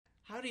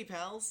Howdy,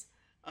 pals!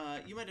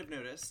 You might have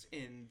noticed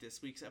in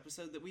this week's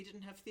episode that we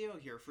didn't have Theo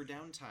here for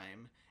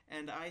downtime,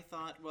 and I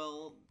thought,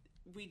 well,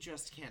 we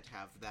just can't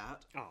have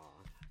that.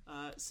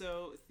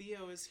 So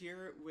Theo is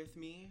here with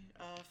me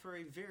for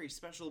a very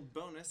special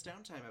bonus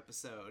downtime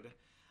episode.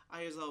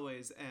 I, as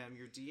always, am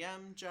your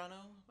DM,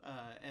 Jono,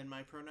 and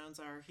my pronouns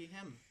are he,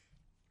 him.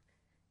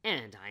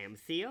 And I am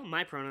Theo,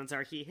 my pronouns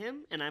are he,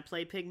 him, and I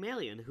play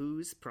Pygmalion,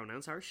 whose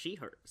pronouns are she,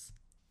 hers.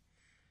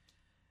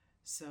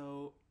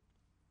 So,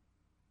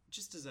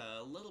 just as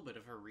a little bit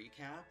of a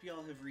recap,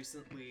 y'all have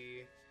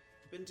recently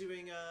been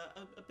doing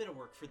a bit of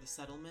work for the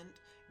settlement,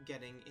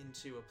 getting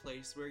into a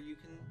place where you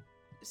can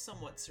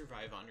somewhat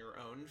survive on your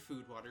own,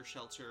 food, water,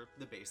 shelter,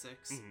 the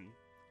basics. Mm-hmm.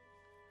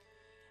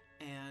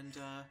 And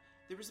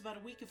there was about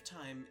a week of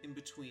time in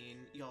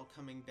between y'all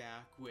coming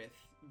back with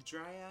the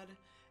Dryad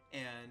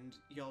and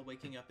y'all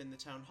waking up in the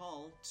town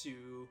hall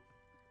to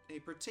a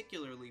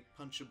particularly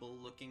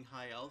punchable-looking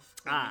high elf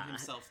claiming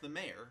himself the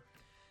mayor.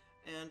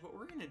 And what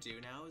we're gonna do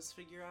now is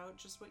figure out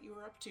just what you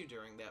were up to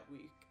during that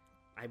week.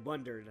 I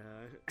wondered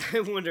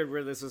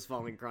where this was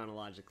falling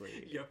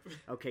chronologically. Yep.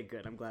 Okay,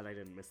 good. I'm glad I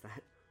didn't miss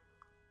that.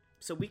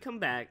 So we come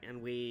back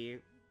and we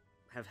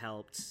have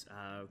helped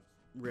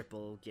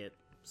Ripple get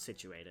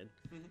situated.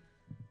 Mm-hmm.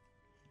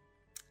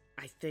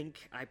 I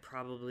think I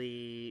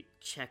probably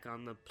check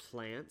on the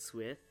plants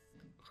with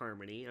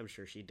Harmony. I'm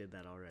sure she did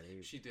that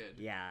already. She did.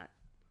 Yeah.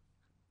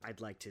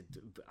 I'd like to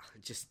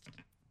just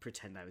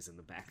pretend I was in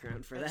the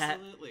background for that.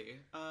 Absolutely.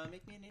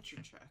 Make me a nature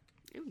check.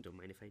 Ooh, don't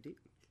mind if I do.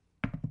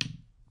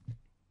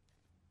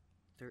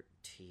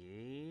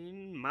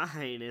 13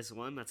 minus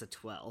 1, that's a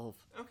 12.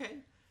 Okay.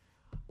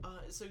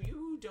 So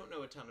you don't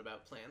know a ton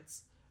about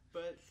plants,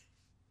 but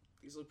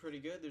these look pretty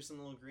good. There's some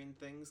little green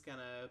things kind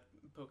of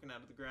poking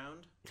out of the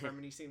ground.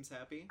 Harmony seems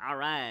happy. All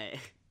right.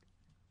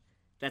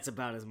 That's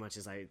about as much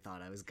as I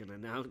thought I was gonna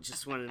know.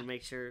 Just wanted to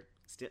make sure.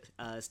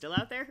 Still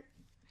out there?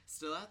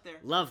 Still out there.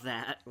 Love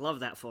that. Love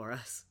that for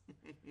us.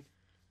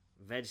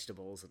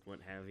 Vegetables and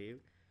what have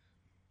you.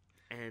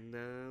 And,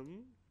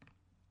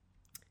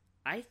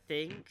 I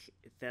think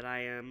that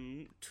I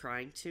am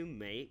trying to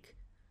make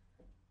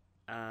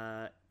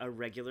a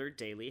regular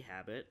daily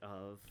habit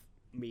of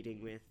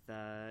meeting with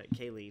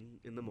Kayleen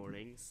in the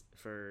mornings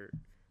for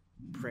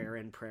prayer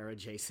and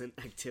prayer-adjacent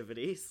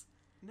activities.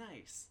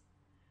 Nice.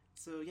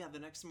 So yeah, the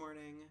next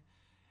morning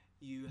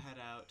you head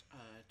out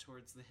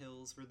towards the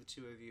hills where the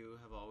two of you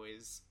have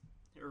always,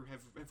 or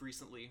have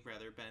recently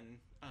rather, been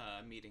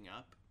meeting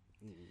up.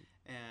 Mm-hmm.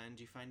 And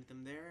you find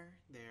them there.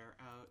 They're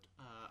out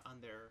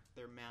on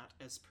their mat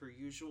as per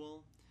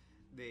usual.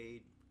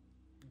 They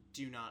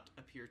do not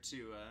appear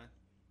to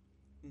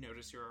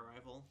notice your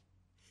arrival.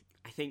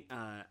 I think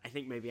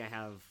maybe I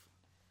have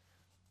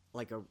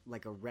like a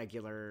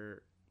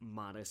regular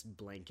modest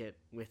blanket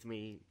with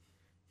me,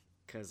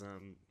 because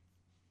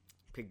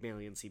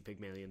Pygmalion see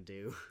Pygmalion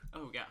do.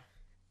 Oh yeah.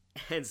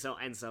 And so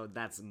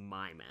that's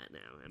my mat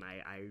now, and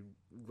I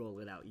roll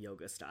it out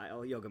yoga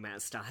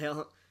mat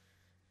style,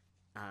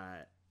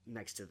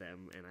 next to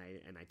them, and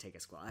I take a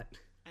squat.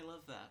 I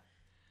love that.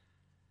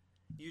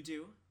 You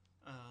do.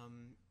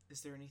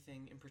 Is there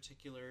anything in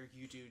particular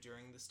you do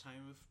during this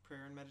time of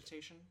prayer and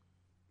meditation?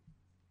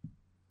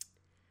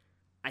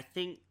 I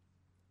think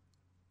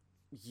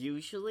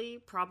usually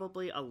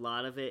probably a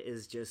lot of it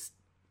is just,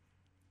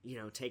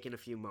 taking a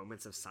few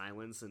moments of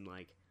silence and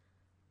like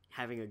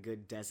having a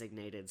good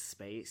designated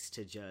space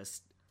to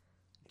just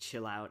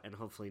chill out and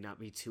hopefully not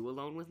be too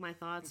alone with my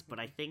thoughts. But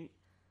I think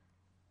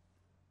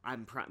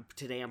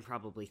today I'm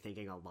probably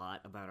thinking a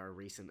lot about our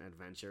recent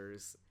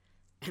adventures,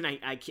 and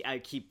I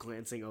keep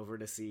glancing over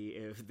to see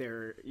if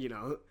they're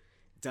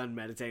done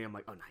meditating. I'm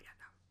like, oh, not yet,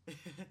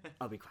 no.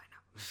 I'll be quiet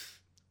now.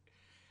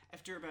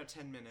 After about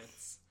 10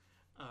 minutes,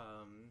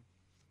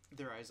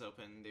 their eyes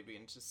open. They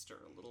begin to stir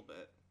a little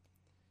bit.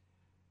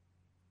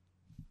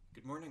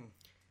 Good morning.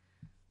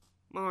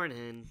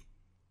 Morning.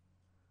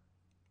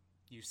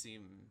 You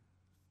seem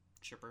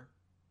chipper.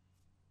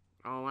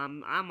 Oh,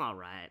 I'm all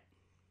right.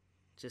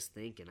 Just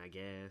thinking, I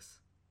guess.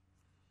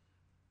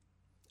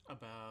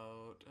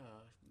 About,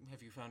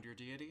 have you found your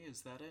deity?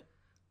 Is that it?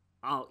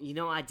 Oh,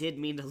 I did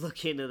mean to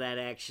look into that,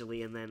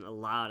 actually, and then a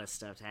lot of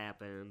stuff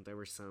happened. There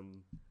were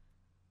some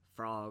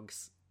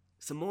frogs.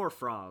 Some more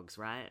frogs,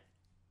 right?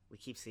 We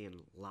keep seeing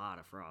a lot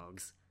of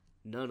frogs.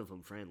 None of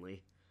them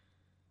friendly.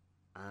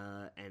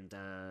 And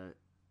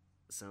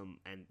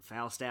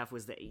Falstaff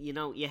was there.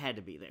 You had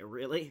to be there,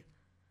 really.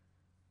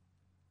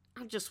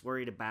 I'm just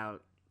worried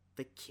about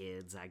the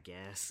kids, I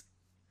guess.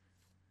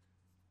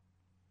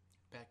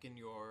 Back in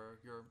your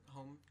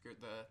home,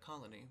 the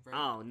colony, right?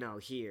 Oh, no,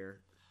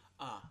 here.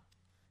 Ah.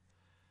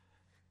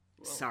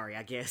 Well, sorry,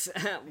 I guess.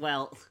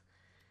 Well,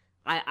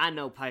 I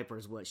know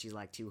Piper's she's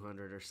like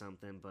 200 or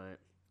something,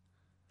 but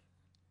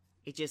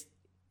it just,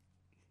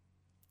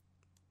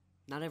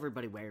 not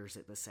everybody wears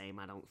it the same,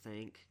 I don't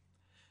think.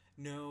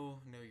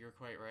 No, you're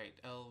quite right.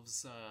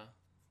 Elves,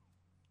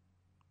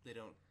 they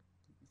don't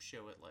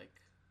show it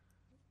like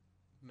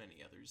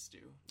many others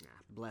do.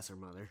 Bless her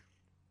mother.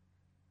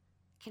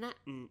 Can I...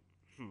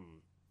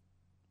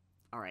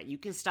 Alright, you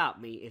can stop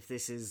me if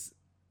this is...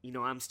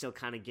 I'm still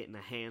kind of getting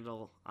a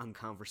handle on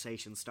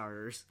conversation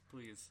starters.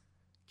 Please.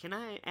 Can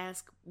I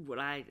ask what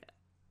I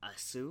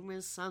assume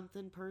is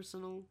something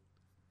personal?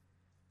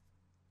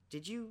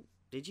 Did you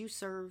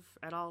serve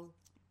at all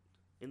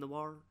in the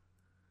war?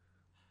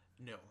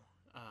 No.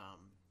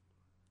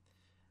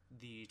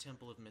 The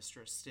Temple of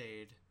Mistress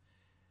stayed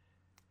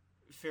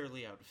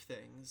fairly out of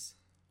things,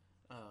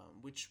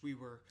 which we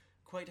were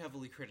quite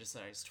heavily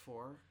criticized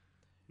for.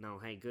 No,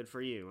 hey, good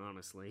for you,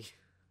 honestly.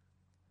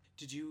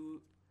 Did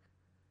you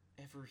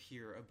ever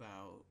hear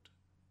about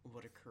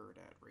what occurred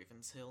at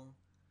Ravenshill?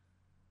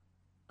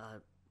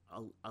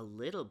 A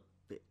little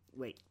bit.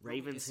 Wait,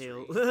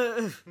 Ravenshill.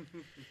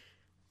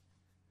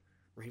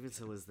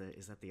 Ravenshill is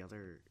that the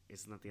other?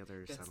 Isn't that the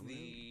other That's settlement?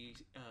 the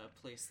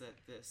place that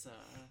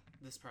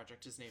this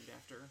project is named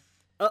after.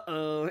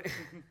 Uh-oh.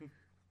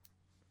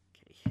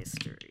 Okay,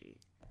 history.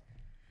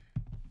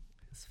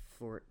 It's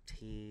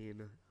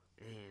 14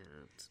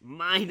 and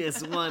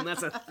 -1.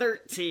 That's a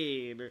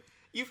 13.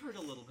 You've heard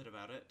a little bit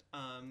about it.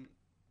 I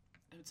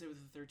would say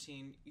with the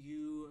 13,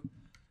 you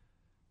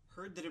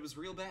heard that it was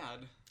real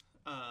bad.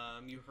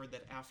 You heard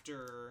that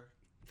after...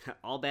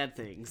 All bad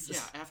things.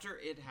 Yeah, after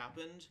it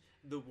happened,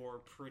 the war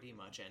pretty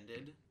much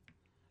ended.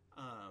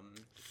 I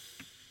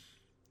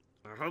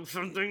hope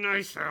something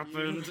nice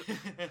happened.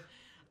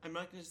 I'm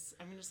gonna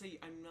say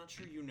I'm not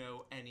sure you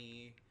know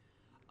any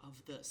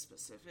of the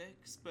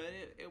specifics, but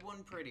it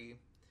won pretty.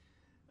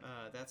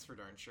 That's for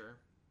darn sure.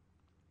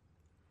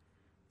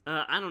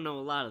 I don't know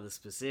a lot of the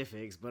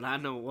specifics, but I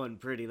know one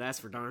pretty, that's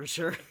for darn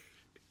sure.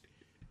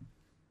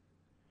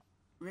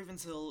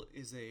 Ravenshill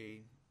is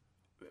a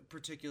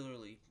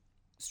particularly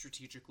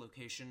strategic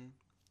location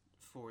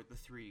for the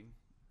three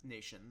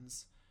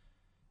nations.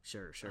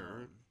 Sure.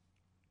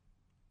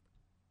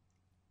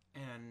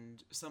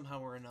 And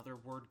somehow or another,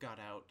 word got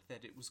out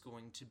that it was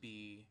going to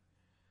be...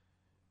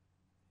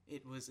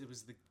 It was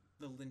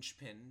the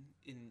linchpin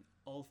in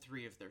all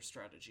three of their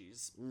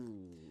strategies.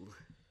 Ooh.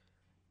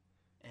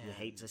 And you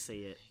hate to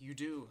see it. You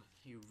do.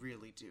 You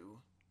really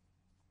do.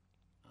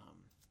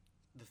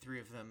 The three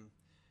of them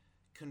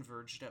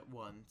converged at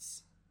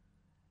once,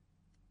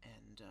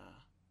 and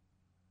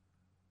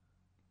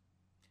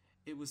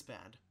it was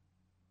bad.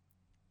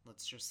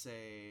 Let's just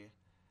say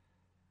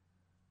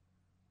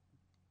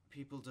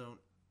people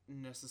don't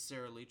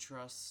necessarily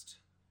trust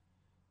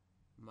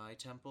my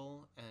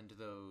temple and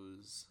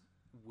those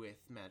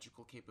with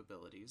magical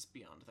capabilities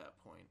beyond that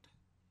point.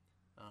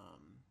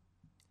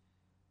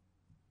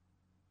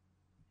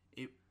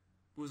 It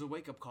was a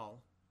wake-up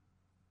call.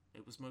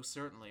 It was most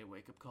certainly a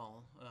wake-up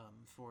call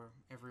for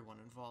everyone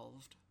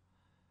involved.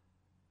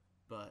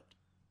 But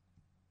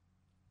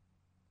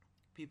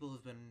people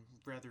have been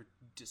rather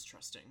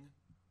distrusting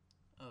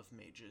of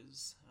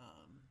mages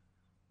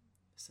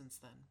since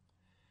then.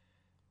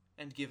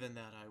 And given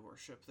that I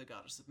worship the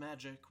goddess of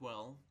magic,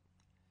 well,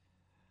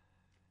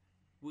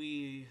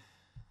 we...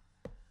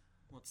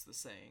 What's the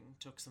saying?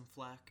 Took some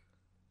flack.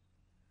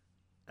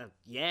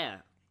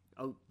 Yeah.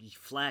 Oh,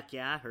 flack,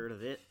 yeah, I heard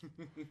of it.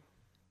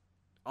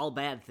 All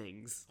bad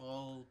things.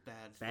 All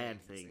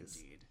bad things.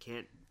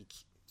 Indeed.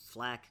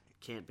 Flack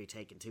can't be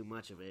taking too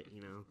much of it,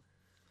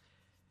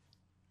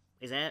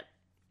 Is that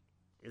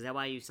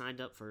why you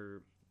signed up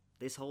for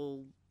this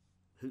whole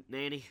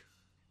hootenanny?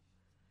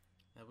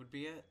 That would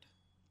be it.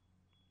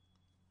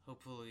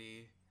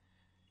 Hopefully,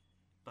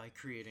 by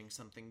creating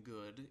something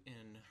good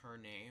in her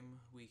name,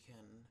 we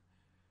can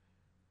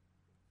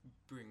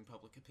bring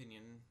public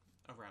opinion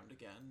around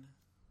again.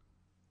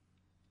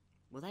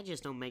 Well, that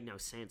just don't make no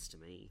sense to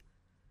me.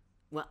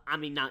 Well, I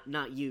mean,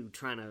 not you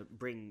trying to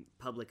bring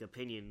public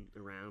opinion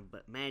around,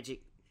 but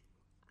magic.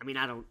 I mean,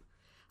 I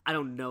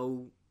don't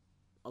know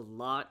a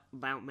lot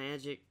about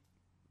magic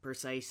per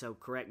se, so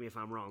correct me if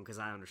I'm wrong, because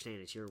I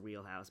understand it's your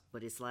wheelhouse.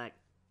 But it's like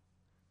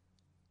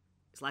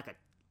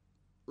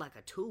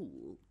a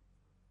tool,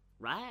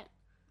 right?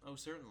 Oh,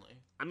 certainly.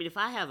 I mean, if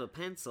I have a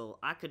pencil,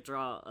 I could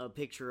draw a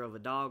picture of a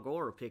dog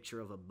or a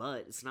picture of a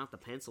butt. It's not the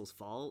pencil's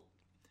fault.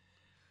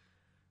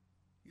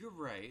 You're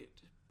right,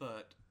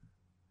 but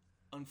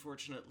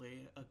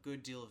unfortunately, a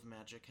good deal of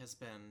magic has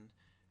been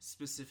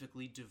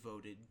specifically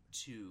devoted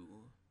to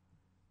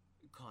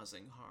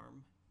causing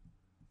harm.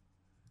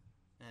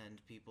 And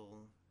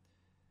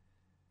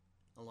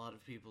a lot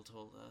of people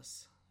told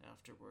us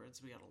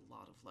afterwards, we got a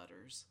lot of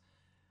letters.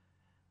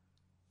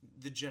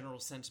 The general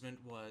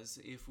sentiment was,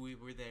 if we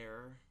were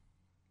there,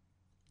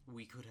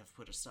 we could have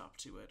put a stop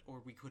to it, or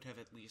we could have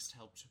at least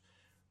helped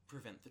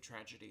prevent the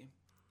tragedy.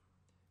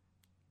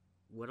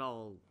 What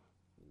all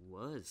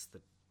was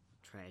the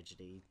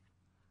tragedy?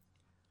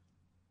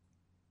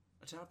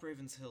 Atop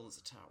Ravenshill is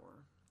a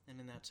tower, and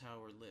in that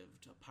tower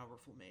lived a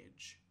powerful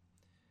mage.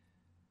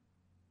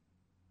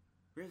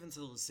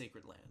 Ravenshill is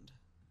sacred land.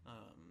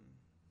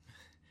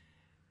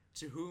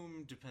 To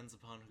whom depends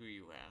upon who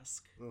you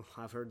ask. Oh,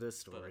 I've heard this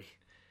story.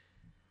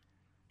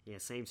 Yeah,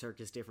 same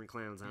circus, different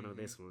clowns. I know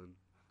this one.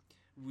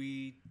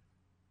 We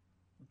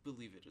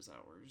believe it is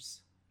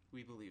ours.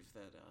 We believe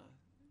that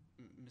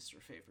Mr.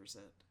 favors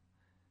it.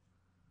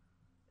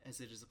 as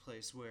it is a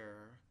place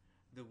where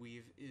the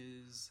weave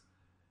is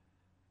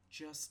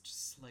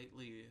just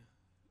slightly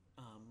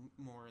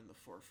more in the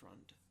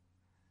forefront.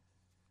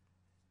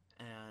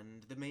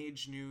 And the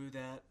mage knew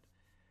that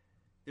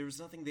there was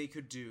nothing they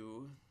could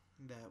do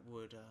that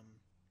would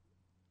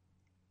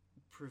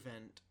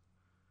prevent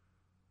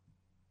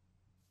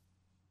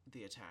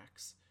the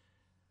attacks.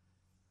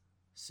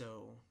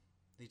 So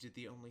they did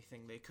the only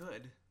thing they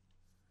could,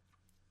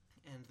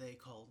 and they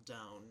called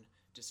down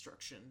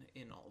destruction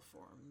in all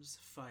forms.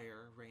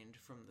 Fire rained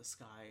from the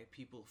sky,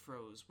 people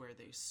froze where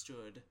they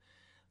stood,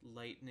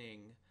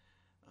 lightning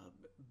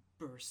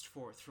burst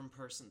forth from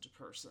person to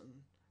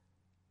person.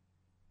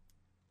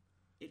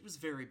 It was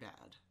very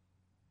bad.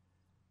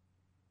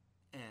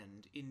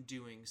 And in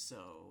doing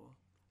so,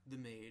 the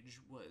mage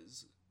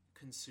was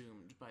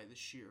consumed by the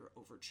sheer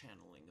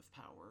overchanneling of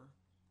power.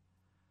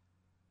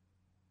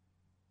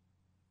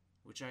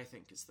 Which I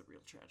think is the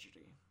real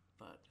tragedy.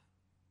 But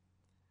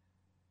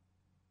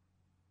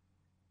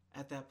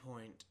at that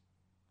point,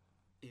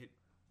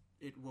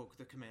 it woke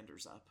the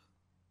commanders up.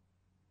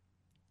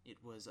 It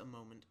was a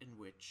moment in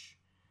which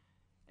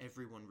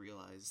everyone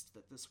realized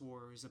that this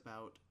war is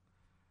about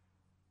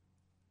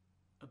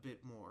a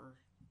bit more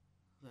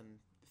than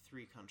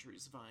 3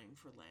 countries vying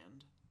for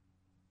land.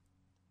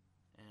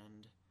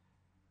 And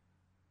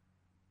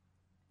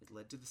it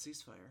led to the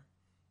ceasefire.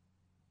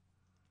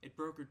 It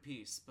brokered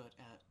peace, but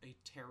at a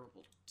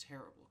terrible,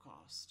 terrible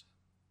cost.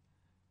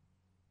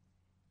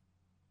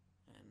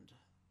 And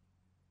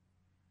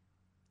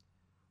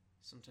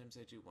sometimes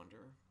I do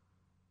wonder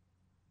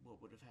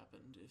what would have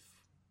happened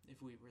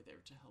if we were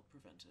there to help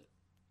prevent it.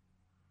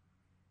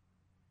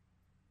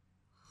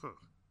 Huh.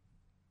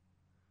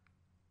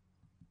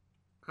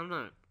 I'm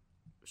not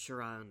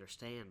sure I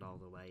understand all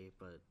the way,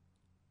 but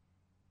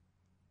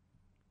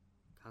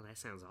God, that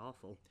sounds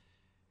awful.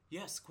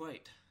 Yes,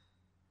 quite.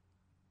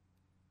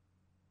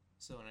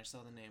 So when I saw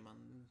the name on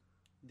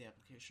the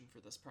application for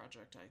this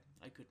project,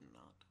 I couldn't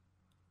not.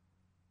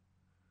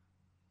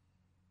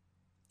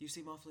 You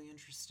seem awfully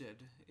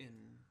interested in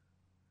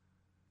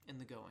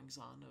the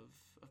goings-on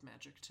of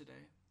magic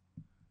today.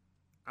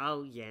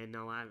 Oh, yeah,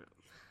 no, I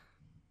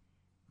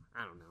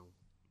don't know.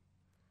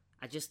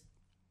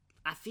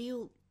 I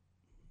feel...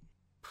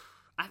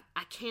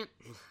 I can't...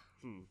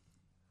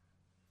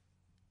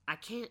 I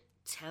can't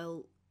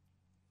tell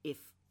if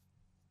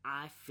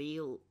I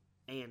feel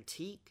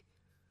antique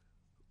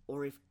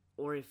or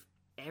if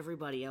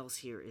everybody else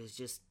here is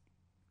just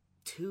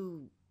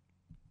too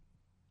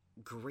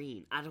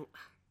green. I don't...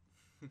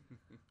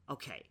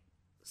 Okay,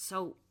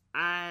 so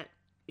I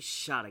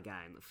shot a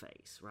guy in the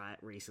face, right,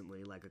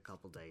 recently, like a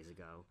couple days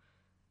ago.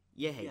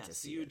 You hate to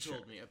see it. Yes, you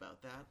told me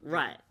about that.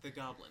 Right. The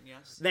goblin,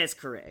 yes? That's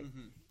correct.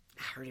 Mm-hmm.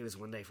 I heard he was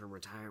one day from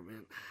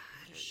retirement.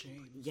 What a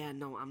shame. Yeah,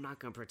 no, I'm not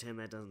gonna pretend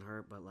that doesn't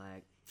hurt, but,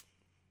 like,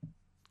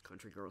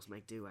 country girls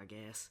make do, I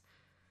guess.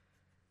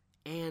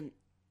 And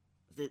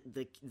the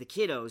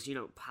kiddos, you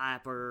know,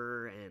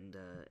 Piper and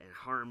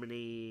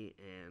Harmony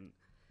and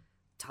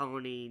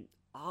Tony,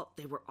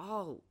 they were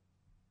all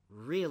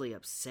really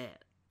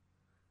upset.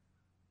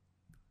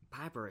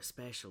 Piper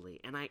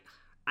especially, and I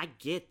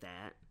get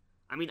that.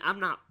 I mean, I'm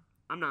not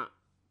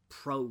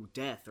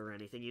pro-death or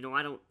anything, you know,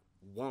 I don't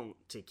want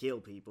to kill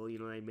people, you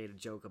know, they made a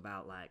joke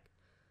about, like,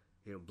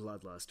 you know,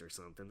 bloodlust or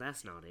something.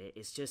 That's not it.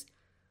 It's just,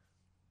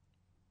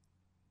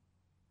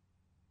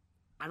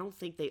 I don't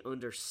think they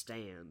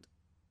understand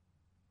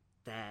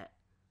that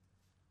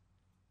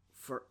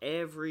for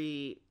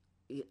every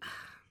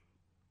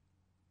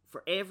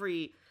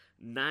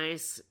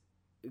nice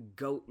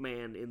goat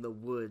man in the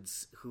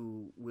woods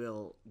who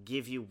will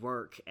give you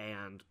work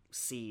and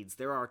seeds,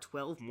 there are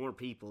 12 more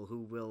people who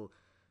will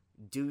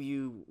do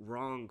you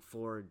wrong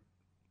for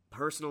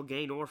personal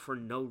gain or for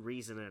no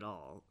reason at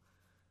all.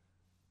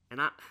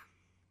 And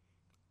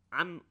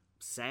I'm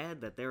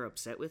sad that they're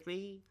upset with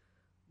me,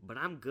 but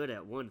I'm good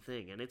at one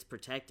thing, and it's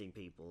protecting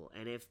people.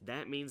 And if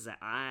that means that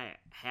I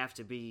have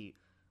to be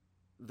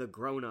the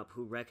grown-up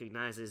who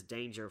recognizes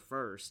danger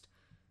first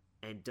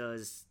and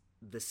does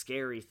the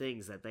scary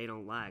things that they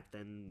don't like,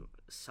 then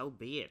so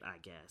be it, I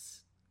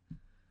guess.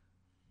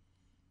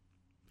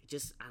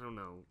 I don't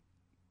know.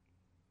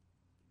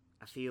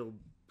 I feel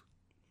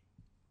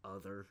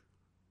other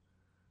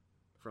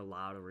for a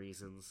lot of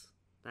reasons.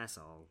 That's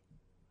all.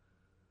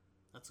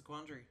 That's a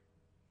quandary.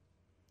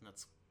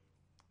 That's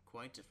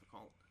quite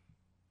difficult.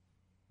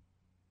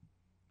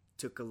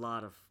 Took a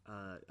lot of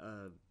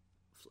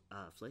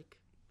flick?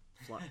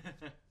 Flark?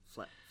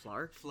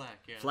 Flack,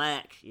 yeah.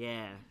 Flack,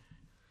 yeah.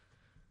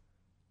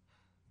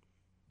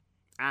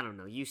 I don't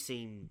know. You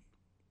seem...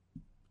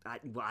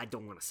 I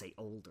don't want to say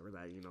older.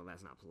 That, you know,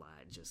 that's not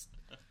polite. Just...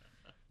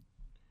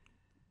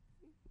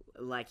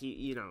 like,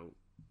 you know...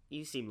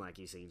 You seem like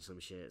you've seen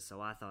some shit,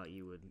 so I thought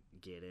you would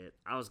get it.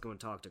 I was going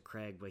to talk to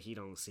Craig, but he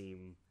don't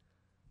seem...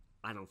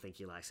 I don't think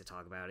he likes to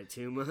talk about it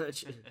too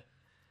much.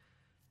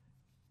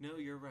 No,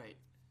 you're right.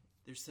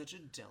 There's such a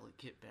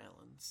delicate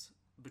balance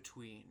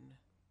between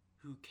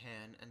who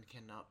can and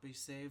cannot be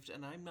saved,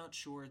 and I'm not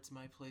sure it's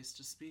my place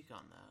to speak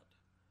on that.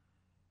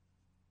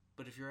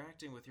 But if you're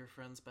acting with your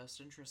friend's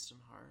best interest in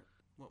heart,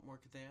 what more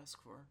could they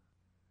ask for?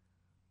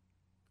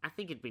 I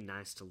think it'd be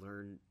nice to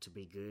learn to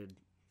be good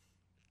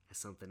at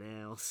something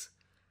else.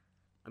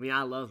 I mean,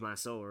 I love my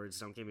swords,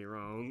 don't get me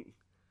wrong.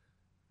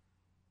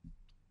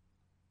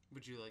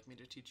 Would you like me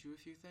to teach you a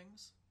few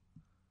things?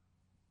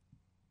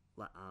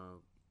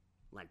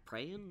 Like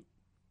praying?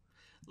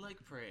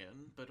 Like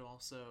praying, but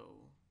also...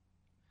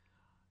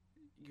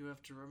 You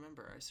have to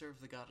remember, I serve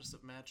the goddess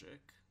of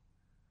magic.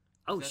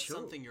 Oh, if that's sure.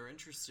 something you're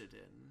interested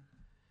in.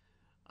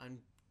 I'm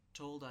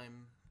told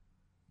I'm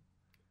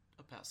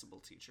a passable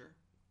teacher.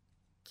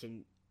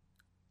 Can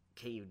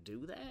you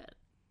do that?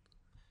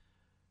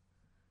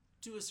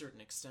 To a certain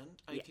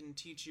extent. Yeah. I can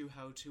teach you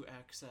how to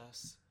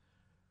access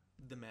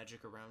the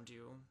magic around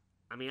you.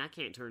 I mean, I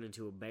can't turn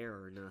into a bear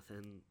or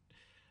nothing.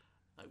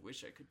 I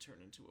wish I could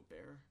turn into a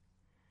bear.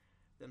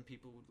 Then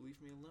people would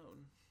leave me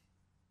alone.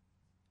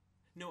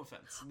 No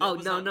offense. No,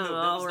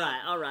 all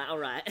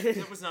right.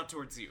 That was not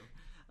towards you.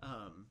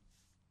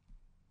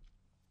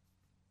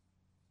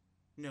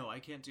 No, I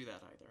can't do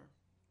that either.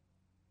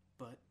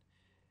 But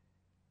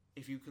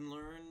if you can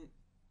learn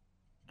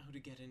how to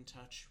get in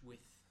touch with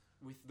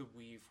the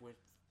weave, with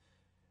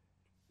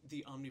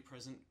the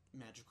omnipresent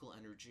magical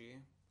energy,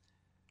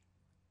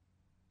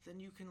 then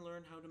you can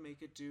learn how to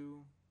make it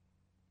do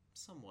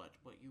somewhat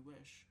what you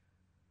wish.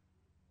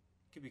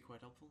 It could be quite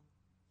helpful.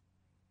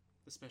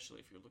 Especially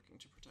if you're looking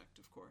to protect,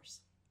 of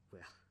course.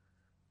 Well,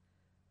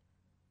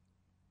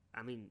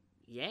 I mean,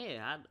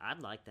 yeah,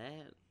 I'd like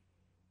that.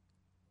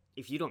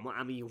 If you don't,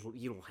 I mean,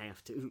 you don't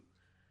have to.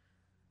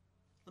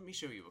 Let me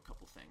show you a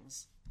couple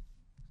things.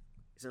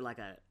 Is there like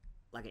an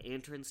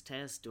entrance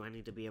test? Do I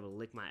need to be able to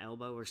lick my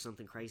elbow or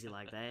something crazy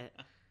like that?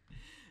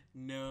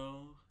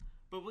 No,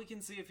 but we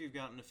can see if you've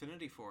got an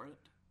affinity for it.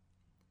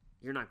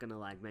 You're not gonna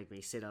like make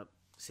me stand up,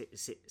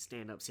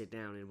 sit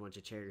down in a bunch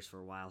of chairs for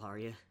a while, are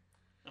you?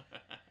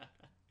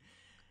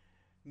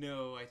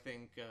 No, I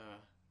think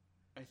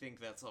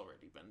that's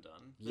already been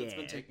done. That's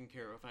been taken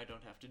care of. I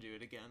don't have to do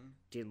it again.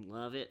 Didn't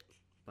love it,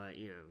 but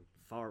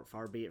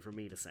far be it from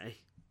me to say.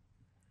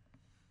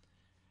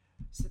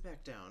 Sit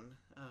back down,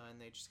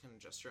 and they just kind of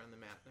gesture on the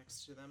mat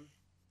next to them.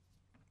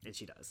 And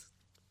she does.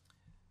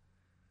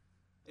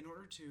 In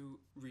order to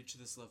reach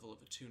this level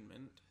of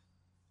attunement,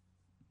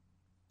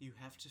 you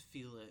have to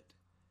feel it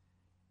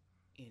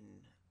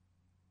in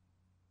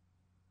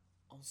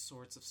all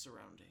sorts of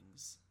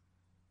surroundings.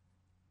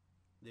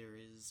 There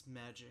is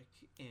magic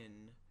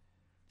in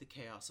the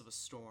chaos of a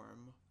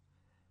storm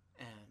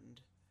and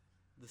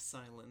the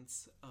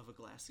silence of a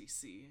glassy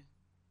sea.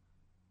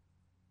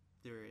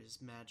 There is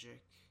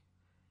magic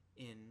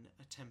in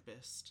a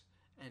tempest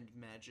and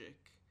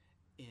magic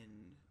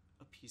in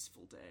a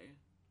peaceful day.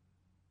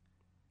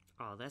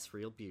 Oh, that's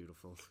real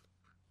beautiful.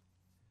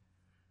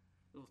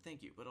 Well,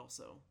 thank you, but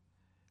also...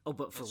 Oh,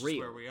 but for that's real.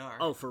 Just where we are.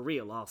 Oh, for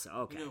real also.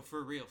 Okay. No,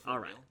 for real, All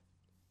right.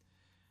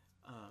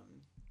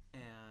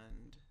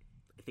 And...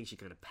 I think she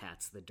kind of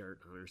pats the dirt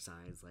on her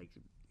sides, like,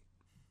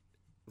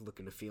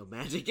 looking to feel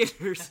magic in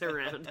her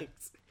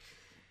surroundings.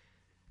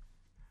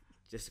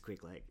 Just a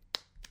quick, like...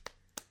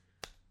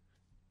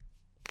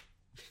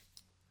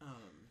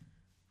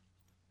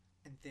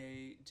 And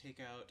they take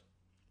out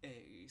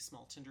a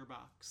small tinder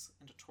box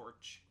and a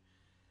torch.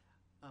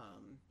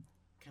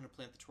 Kind of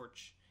plant the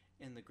torch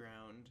in the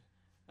ground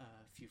a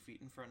few feet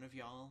in front of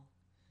y'all,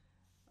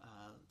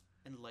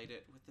 and light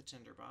it with the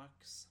tinder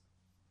box.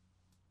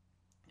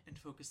 And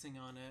focusing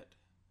on it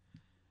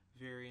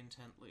very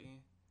intently.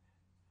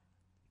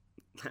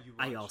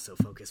 I also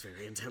focus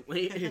very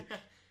intently.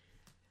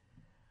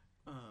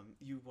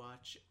 You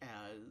watch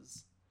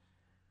as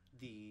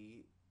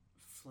the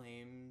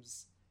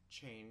flames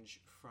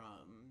change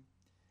from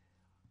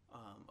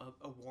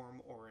a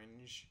warm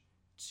orange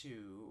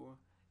to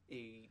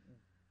a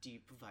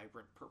deep,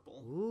 vibrant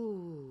purple.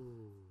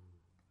 Ooh.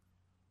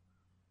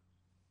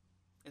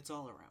 It's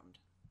all around.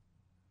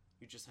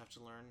 You just have to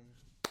learn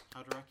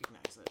how to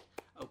recognize it.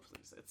 Oh,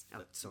 please, it's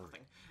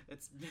nothing.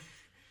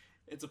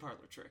 It's a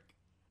parlor trick.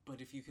 But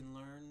if you can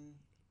learn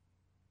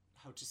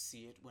how to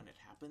see it when it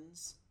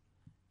happens,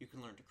 you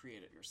can learn to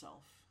create it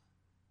yourself.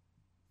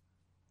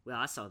 Well,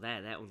 I saw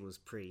that. That one was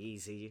pretty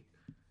easy.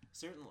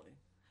 Certainly.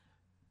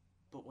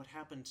 But what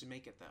happened to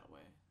make it that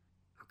way?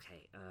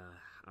 Okay,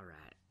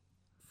 alright.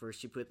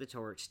 First you put the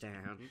torch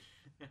down.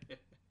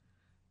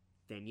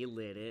 Then you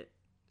lit it.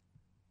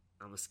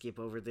 I'm gonna skip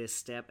over this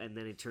step, and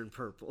then it turned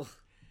purple.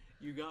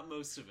 You got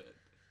most of it.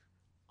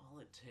 All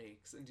it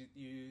takes, and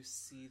you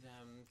see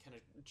them kind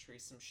of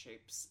trace some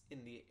shapes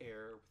in the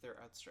air with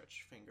their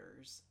outstretched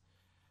fingers.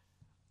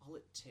 All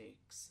it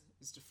takes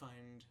is to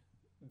find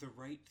the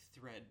right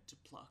thread to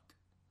pluck.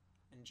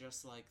 And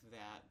just like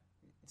that,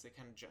 as they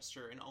kind of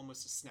gesture in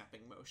almost a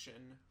snapping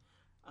motion,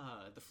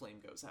 the flame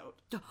goes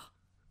out.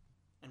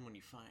 And when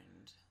you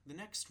find the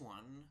next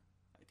one,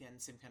 again,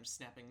 same kind of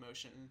snapping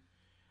motion,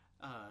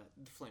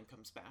 the flame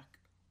comes back.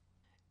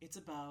 It's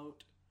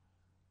about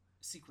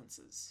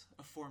sequences,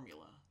 a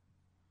formula.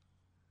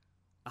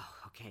 Oh,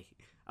 okay.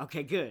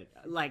 Okay, good.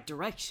 Like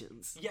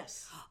directions.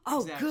 Yes.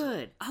 Oh, exactly.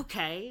 good.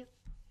 Okay.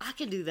 I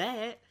can do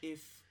that.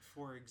 If,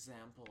 for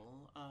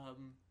example,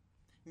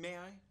 may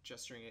I,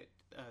 gesturing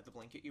at the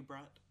blanket you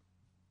brought?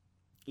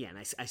 Yeah, and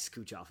I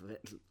scooch off of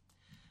it.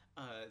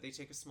 They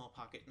take a small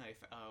pocket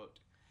knife out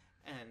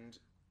and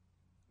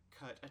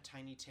cut a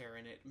tiny tear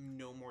in it,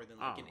 no more than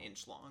like an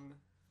inch long.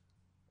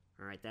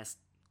 Alright, that's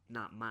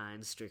not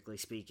mine, strictly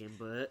speaking,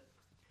 but...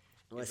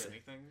 Is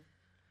anything?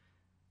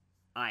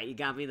 Alright, you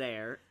got me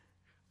there.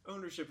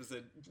 Ownership is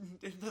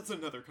that's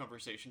another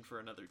conversation for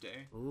another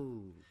day.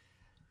 Ooh.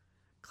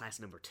 Class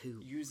number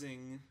 2.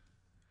 Using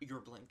your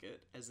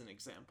blanket as an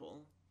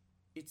example,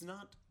 it's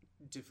not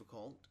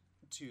difficult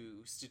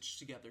to stitch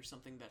together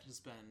something that has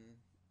been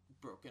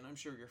broken. I'm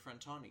sure your friend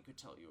Tawny could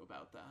tell you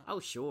about that. Oh,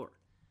 sure.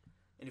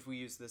 And if we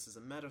use this as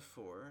a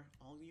metaphor,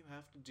 all you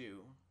have to do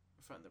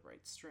is find the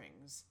right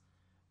strings.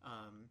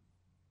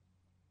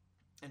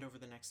 And over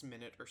the next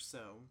minute or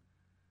so,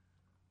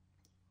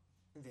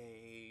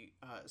 they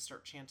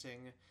start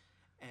chanting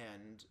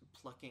and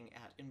plucking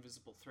at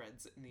invisible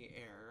threads in the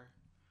air,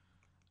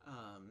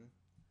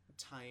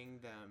 tying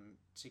them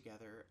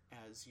together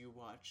as you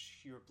watch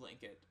your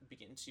blanket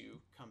begin to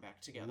come back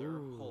together,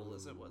 Ooh. whole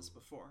as it was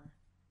before.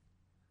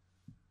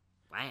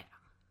 Wow.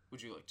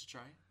 Would you like to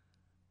try?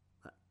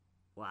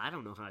 Well, I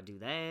don't know how to do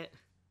that.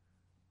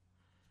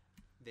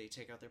 They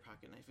take out their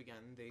pocket knife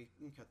again. They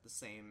cut the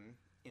same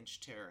inch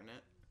tear in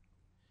it.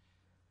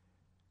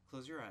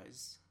 Close your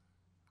eyes.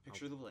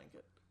 Picture the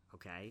blanket.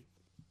 Okay.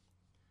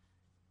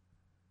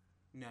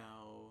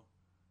 Now,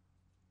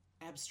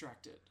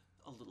 abstract it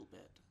a little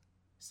bit.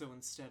 So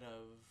instead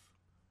of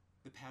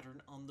the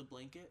pattern on the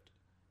blanket,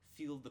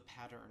 feel the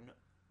pattern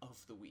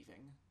of the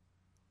weaving.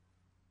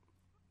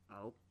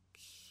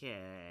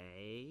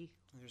 Okay.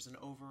 There's an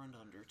over and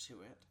under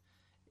to it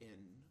in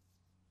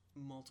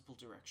multiple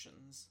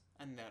directions,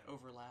 and that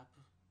overlap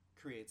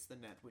creates the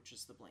net, which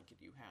is the blanket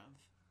you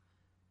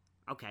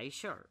have. Okay,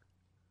 sure.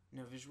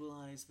 Now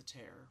visualize the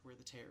tear, where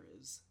the tear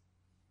is.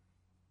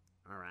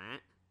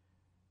 Alright.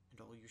 And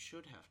all you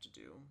should have to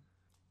do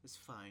is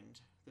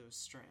find those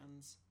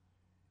strands,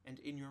 and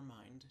in your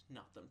mind,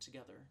 knot them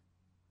together.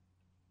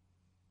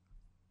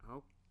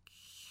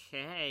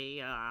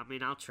 Okay, I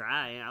mean, I'll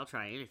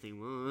try anything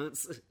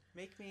once.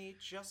 Make me,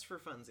 just for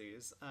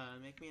funsies,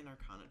 make me an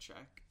Arcana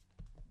check.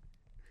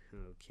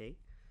 Okay.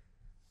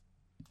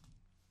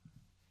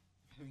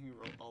 Having you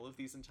roll all of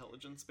these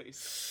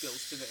intelligence-based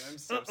skills today, I'm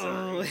so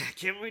sorry.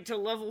 Can't wait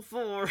till level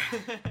 4.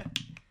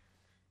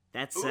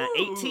 That's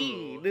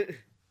 18.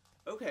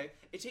 Okay,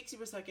 it takes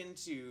you a second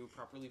to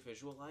properly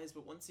visualize,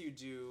 but once you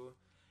do,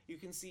 you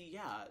can see,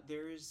 yeah,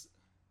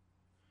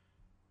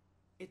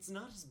 it's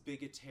not as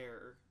big a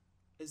tear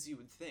as you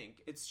would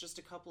think. It's just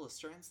a couple of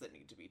strands that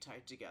need to be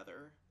tied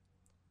together.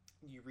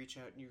 You reach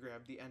out and you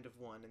grab the end of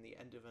one and the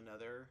end of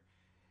another,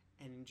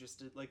 and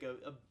just like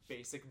a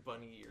basic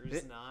bunny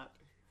ears knot,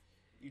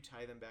 you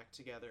tie them back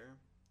together.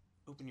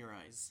 Open your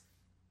eyes.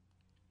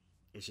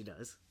 Yes, she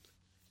does.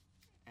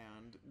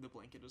 And the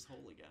blanket is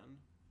whole again.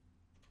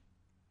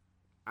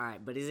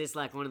 Alright, but is this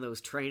like one of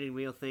those training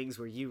wheel things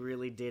where you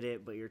really did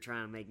it, but you're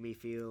trying to make me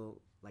feel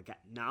like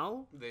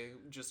no? They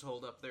just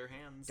hold up their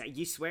hands.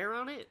 You swear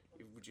on it?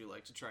 Would you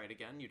like to try it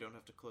again? You don't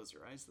have to close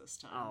your eyes this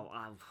time.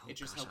 It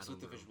just helps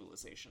with the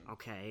visualization.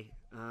 Okay.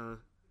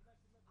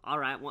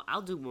 Alright, well,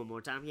 I'll do one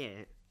more time,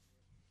 yeah.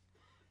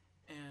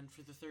 And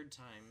for the third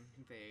time,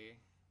 they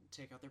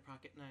take out their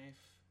pocket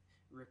knife,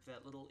 rip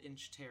that little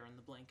inch tear in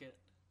the blanket.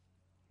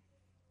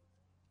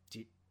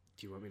 Do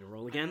you want me to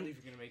roll again? I believe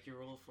you're going to make you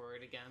roll for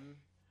it again.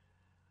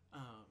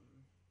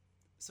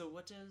 So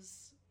what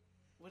does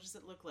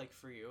it look like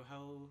for you?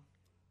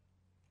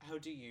 How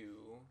do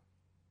you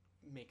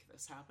make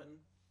this happen?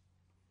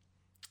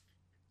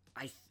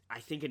 I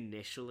think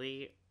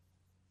initially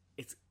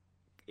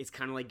it's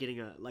kind of like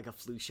getting a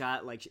flu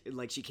shot. Like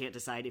she can't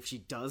decide if she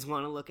does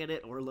want to look at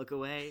it or look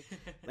away.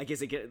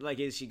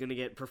 Is she gonna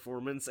get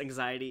performance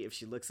anxiety if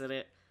she looks at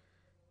it?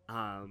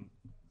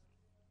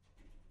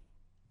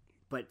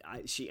 But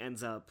she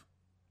ends up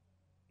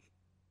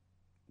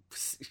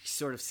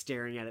sort of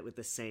staring at it with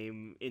the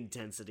same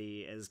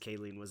intensity as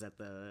Kayleen was at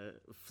the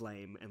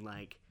flame, and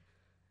like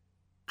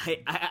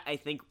I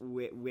think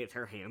with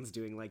her hands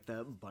doing like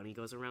the bunny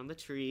goes around the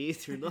tree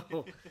through the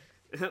whole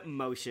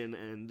motion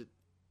and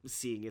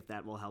seeing if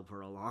that will help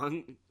her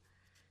along.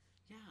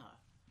 Yeah,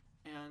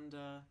 and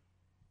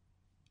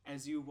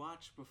as you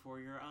watch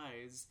before your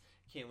eyes,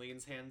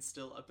 Kayleen's hands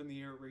still up in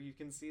the air where you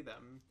can see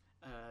them,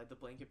 the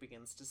blanket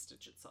begins to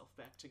stitch itself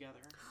back together.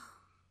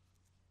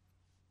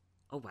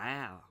 Oh,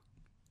 wow.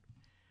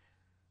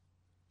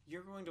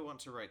 You're going to want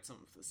to write some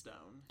of this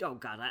down. Oh,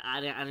 God, I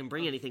didn't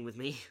bring anything with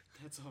me.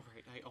 That's all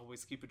right. I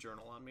always keep a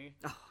journal on me.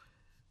 Oh.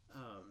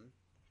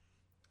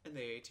 And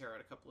they tear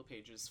out a couple of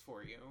pages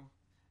for you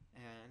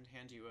and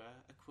hand you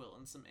a quill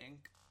and some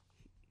ink.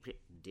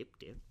 Dip.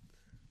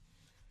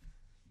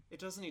 It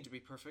doesn't need to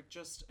be perfect,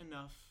 just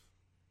enough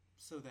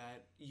so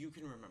that you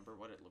can remember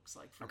what it looks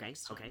like for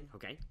next time.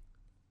 Okay.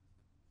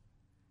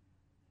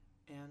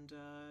 And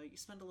you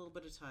spend a little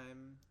bit of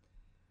time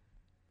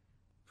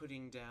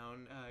putting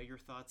down your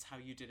thoughts, how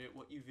you did it,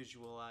 what you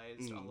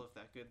visualized, all of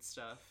that good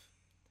stuff.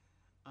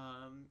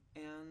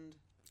 And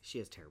she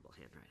has terrible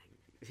handwriting.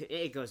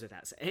 It goes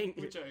without saying.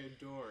 Which I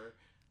adore.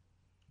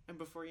 And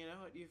before you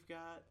know it, you've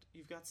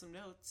got some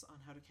notes on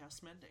how to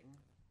cast Mending.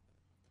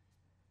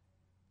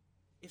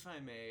 If I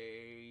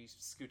may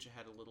scooch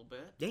ahead a little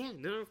bit. Yeah,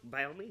 no,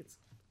 by all means.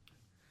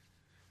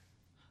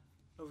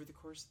 Over the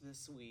course of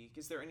this week,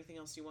 is there anything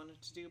else you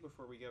wanted to do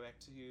before we go back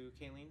to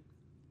Kayleen?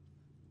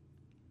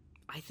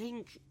 I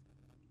think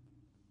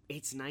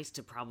it's nice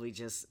to probably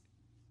just,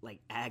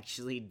 like,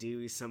 actually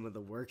do some of the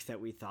work that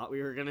we thought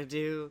we were gonna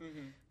do.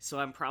 Mm-hmm. So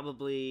I'm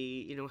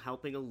probably,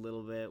 helping a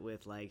little bit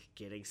with, like,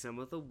 getting some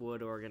of the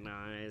wood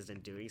organized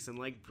and doing some,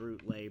 like,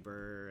 brute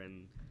labor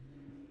and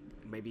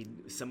maybe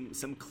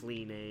some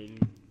cleaning.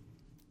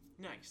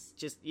 Nice.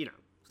 Just,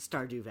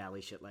 Stardew Valley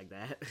shit like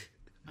that.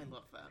 I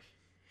love that.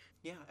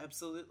 Yeah,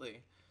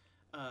 absolutely.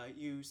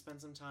 You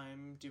spend some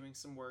time doing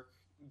some work,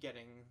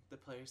 getting the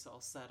place all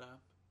set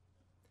up.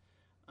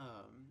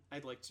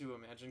 I'd like to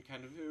imagine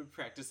kind of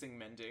practicing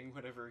mending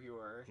whenever you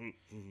are,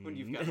 when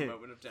you've got a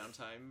moment of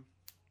downtime.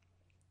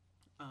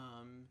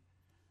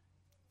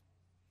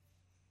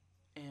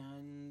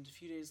 And a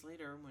few days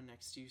later, when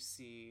next you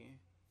see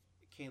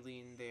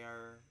Kayleen, they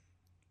are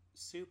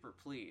super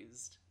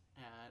pleased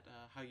at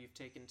how you've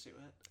taken to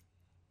it.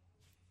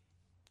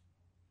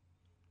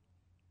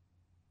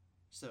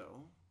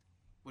 So,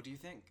 what do you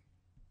think?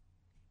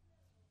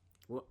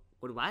 What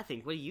do I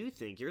think? What do you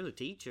think? You're the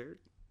teacher.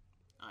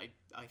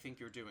 I think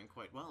you're doing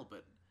quite well,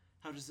 but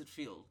how does it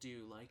feel? Do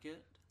you like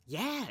it?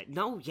 Yeah,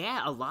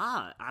 a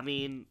lot. I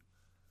mean,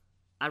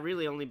 I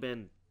really only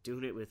been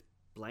doing it with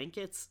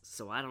blankets,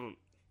 so I don't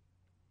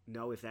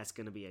know if that's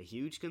going to be a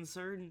huge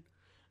concern.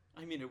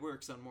 I mean, it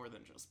works on more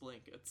than just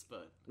blankets,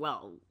 but...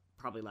 Well,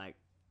 probably, like,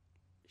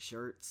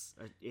 shirts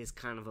is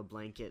kind of a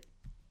blanket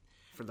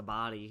for the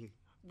body.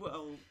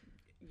 Well,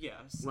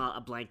 yes. Well,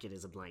 a blanket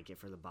is a blanket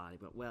for the body,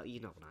 but, well,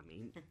 you know what I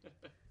mean.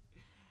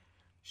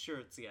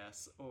 Shirts,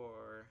 yes,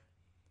 or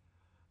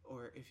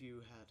if you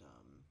had,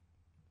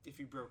 if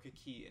you broke a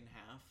key in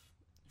half,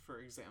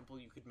 for example,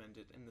 you could mend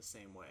it in the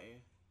same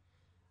way.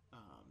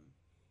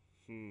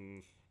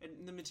 And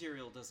the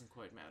material doesn't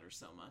quite matter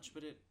so much,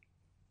 but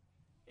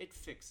it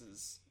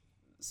fixes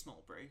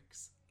small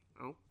breaks.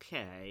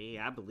 Okay,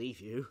 I believe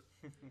you.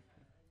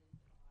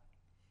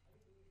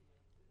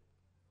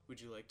 Would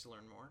you like to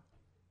learn more?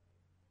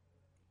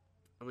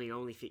 I mean,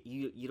 only if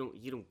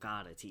you don't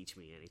gotta teach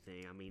me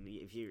anything. I mean,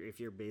 if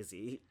you're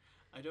busy,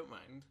 I don't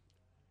mind.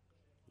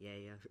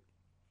 Yeah.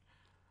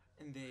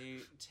 And they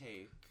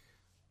take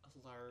a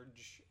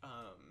large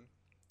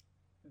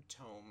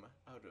tome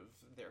out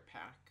of their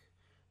pack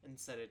and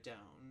set it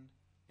down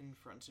in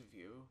front of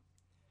you.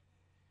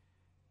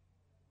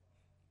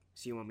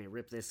 So you want me to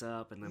rip this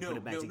up and then put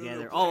it back No,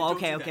 together? Oh,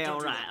 okay,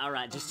 all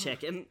right, just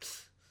checking.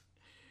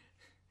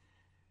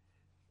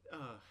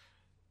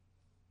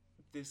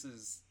 This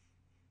is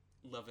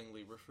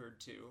lovingly referred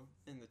to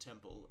in the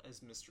temple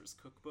as Mistress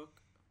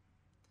Cookbook.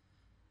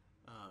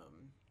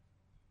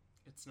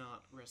 It's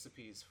not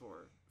recipes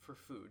for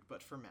food,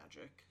 but for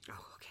magic.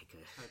 Oh, okay,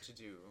 good. How to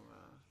do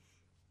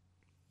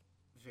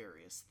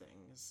various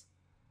things.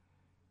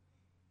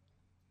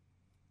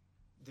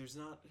 There's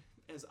not...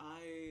 As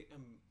I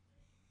am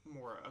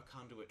more a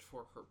conduit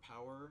for her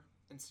power,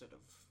 instead of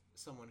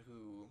someone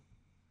who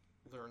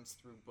learns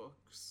through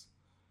books,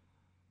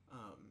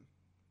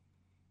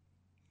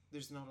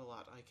 there's not a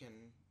lot I can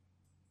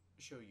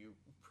show you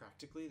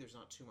practically. There's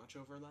not too much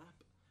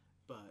overlap,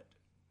 but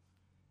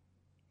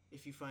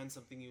if you find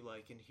something you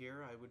like in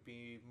here, I would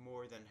be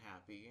more than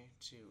happy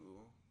to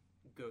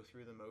go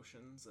through the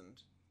motions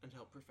and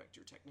help perfect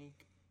your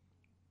technique.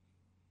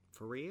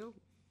 For real?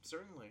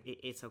 Certainly.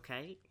 It's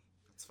okay?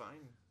 It's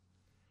fine.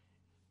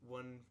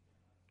 One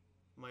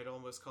might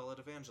almost call it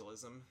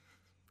evangelism.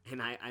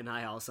 And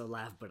I also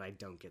laugh, but I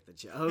don't get the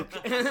joke.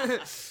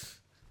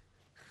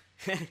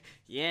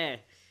 Yeah.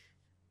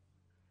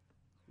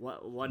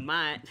 One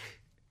might.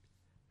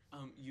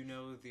 You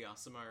know the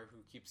Aasimar who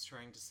keeps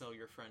trying to sell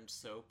your friend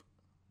soap?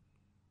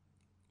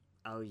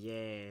 Oh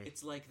yeah.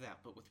 It's like that,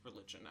 but with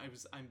religion. It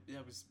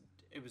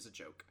was a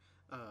joke.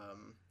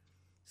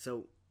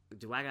 So,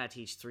 do I gotta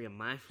teach 3 of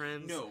my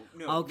friends? No.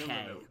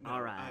 Okay, no.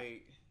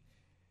 alright.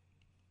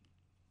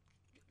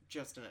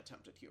 Just an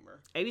attempt at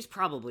humor. It was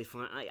probably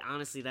fun.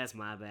 Honestly, that's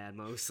my bad.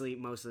 Most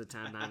of the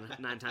time,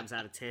 9 times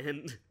out of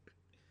 10.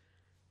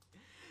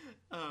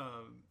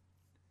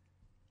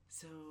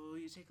 So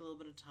you take a little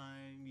bit of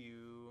time,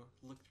 you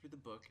look through the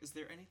book. Is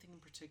there anything in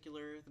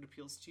particular that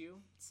appeals to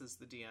you? Says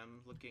the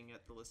DM, looking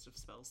at the list of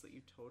spells that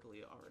you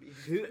totally already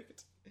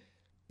picked.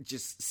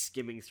 Just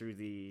skimming through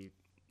the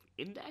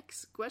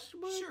index?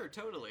 Question mark? Sure,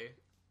 totally.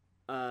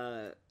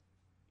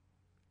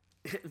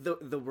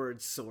 The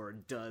word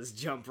sword does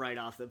jump right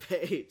off the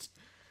page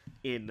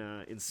in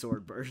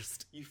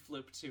Swordburst. You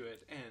flip to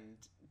it, and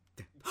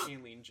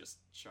Kayleen just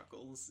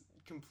chuckles,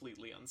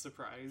 completely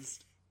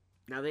unsurprised.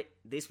 Now,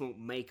 this won't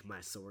make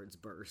my swords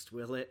burst,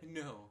 will it?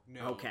 No.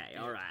 Okay,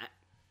 alright.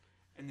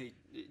 And they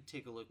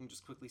take a look and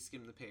just quickly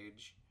skim the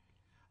page.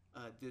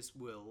 This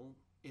will,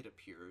 it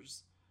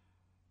appears,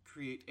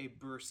 create a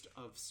burst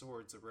of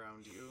swords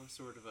around you,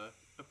 sort of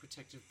a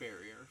protective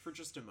barrier for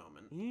just a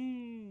moment.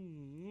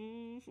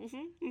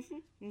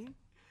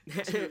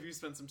 Two of you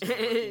spend some time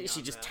working She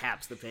on just that.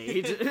 taps the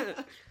page.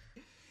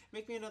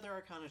 Make me another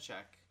Arcana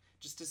check,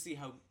 just to see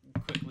how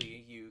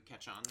quickly you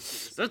catch on to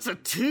this. That's a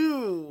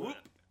 2! Whoop.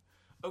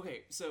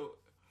 Okay, so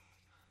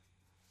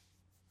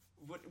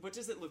what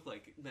does it look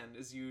like then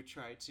as you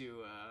try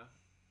to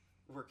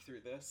work through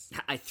this?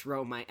 I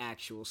throw my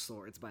actual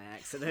swords by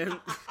accident.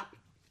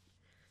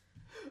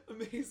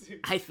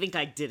 Amazing. I think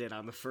I did it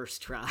on the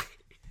first try.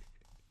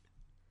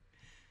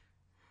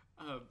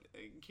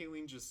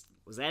 Kayleen just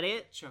Was that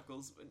it?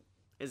 chuckles, but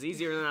It's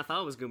easier than I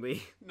thought it was gonna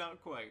be.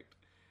 not quite.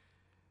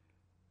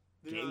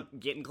 They're not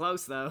Getting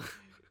close, though.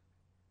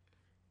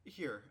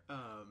 here.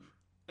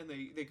 And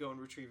they go and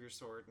retrieve your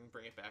sword and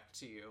bring it back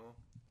to you.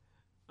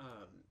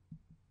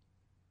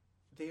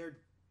 They are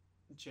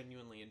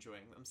genuinely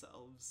enjoying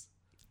themselves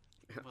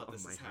while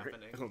this is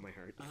happening. Oh, my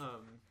heart.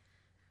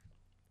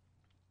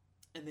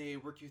 And they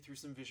work you through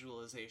some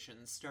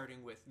visualizations,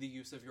 starting with the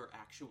use of your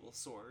actual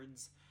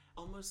swords,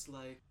 almost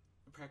like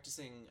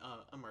practicing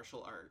a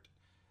martial art,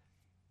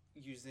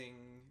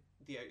 using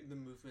the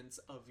movements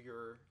of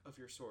your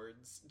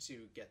swords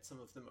to get some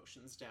of the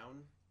motions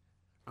down.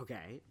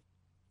 Okay.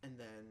 And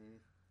then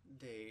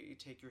they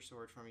take your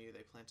sword from you,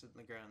 they plant it in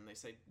the ground, and they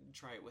say,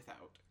 try it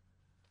without.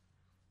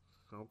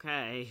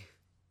 Okay.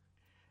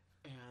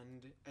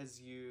 And as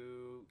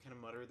you kind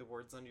of mutter the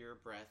words under your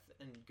breath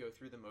and go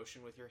through the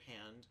motion with your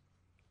hand,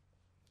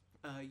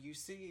 you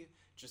see,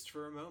 just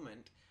for a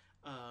moment,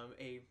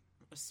 a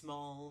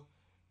small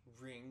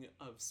ring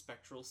of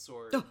spectral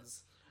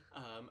swords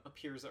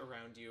appears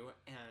around you,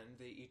 and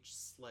they each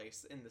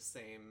slice in the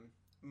same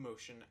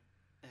motion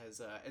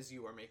as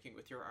you are making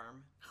with your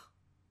arm.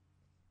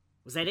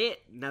 Was that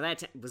it? Now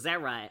was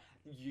that right?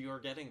 You're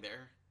getting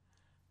there.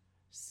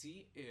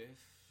 See if...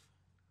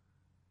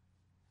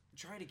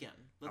 Try it again.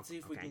 Let's see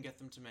if we can get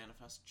them to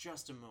manifest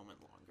just a moment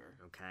longer.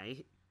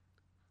 Okay.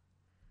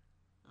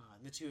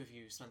 And the two of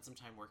you spent some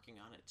time working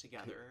on it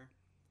together.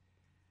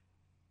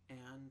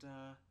 And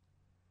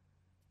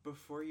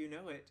before you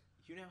know it,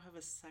 you now have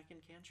a second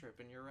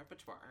cantrip in your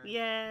repertoire.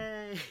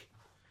 Yay!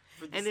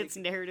 And it's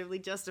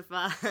narratively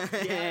justified.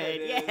 Yeah,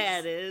 it is. Yeah,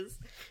 it is.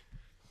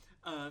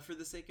 For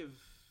the sake of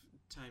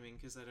timing,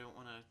 because I don't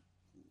want to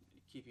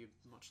keep you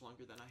much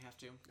longer than I have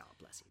to. Oh,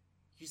 bless you.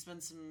 You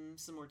spend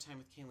some more time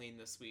with Kayleen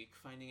this week,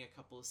 finding a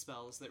couple of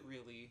spells that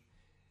really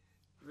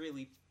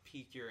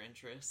pique your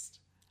interest.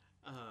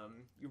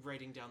 You're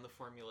writing down the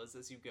formulas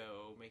as you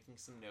go, making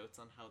some notes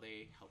on how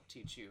they help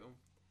teach you.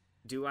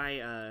 Do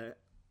I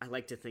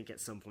like to think at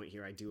some point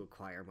here I do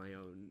acquire my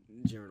own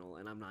journal,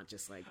 and I'm not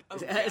just like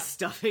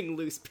stuffing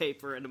loose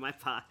paper into my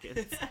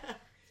pockets.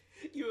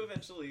 You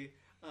eventually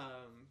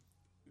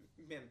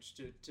manage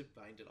to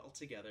bind it all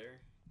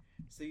together.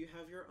 So you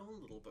have your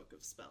own little book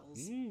of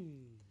spells.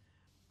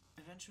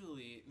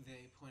 Eventually,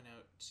 they point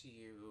out to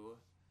you,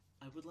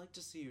 I would like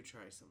to see you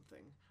try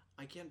something.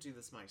 I can't do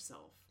this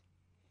myself,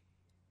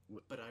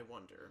 but I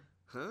wonder.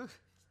 Huh?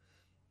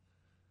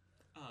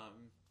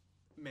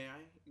 May I?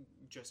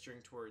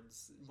 Gesturing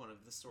towards one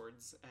of the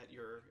swords at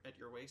your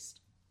waist.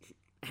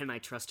 And I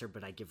trust her,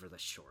 but I give her the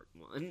short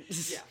one.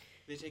 Yeah,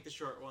 they take the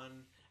short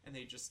one, and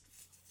they just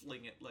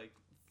fling it like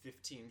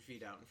 15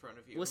 feet out in front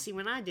of you. Well, see,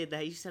 when I did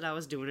that, you said I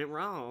was doing it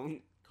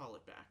wrong. Call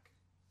it back.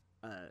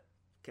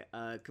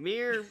 Come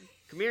here,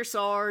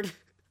 sword.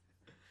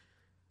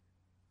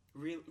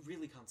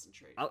 Really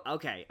concentrate. Oh,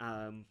 okay,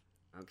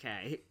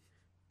 okay.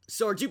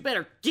 Sword, you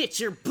better get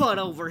your butt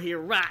over here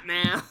right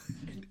now.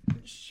 And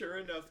sure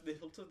enough, the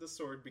hilt of the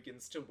sword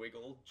begins to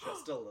wiggle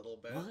just a little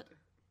bit. What?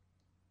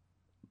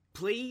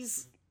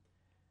 Please?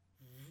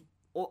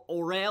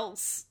 Or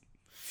else?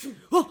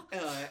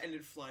 And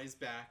it flies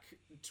back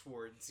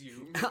towards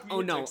you.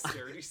 Oh no.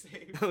 Dexterity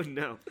save. Oh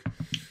no.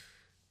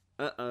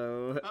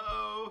 Uh-oh.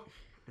 Uh-oh.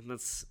 And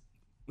let's...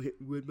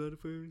 What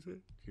modifier is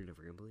that? You're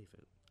never gonna believe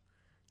it.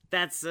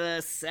 That's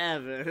a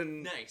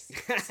 7. Nice.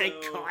 I So,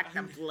 caught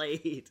the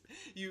blade.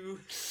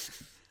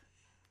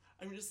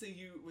 I'm gonna say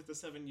you, with the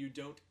 7, you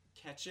don't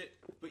catch it,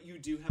 but you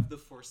do have the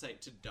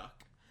foresight to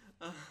duck.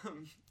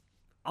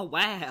 Oh,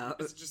 wow.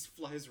 It just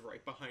flies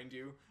right behind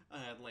you,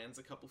 and lands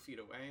a couple feet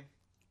away.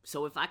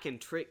 So if I can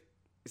trick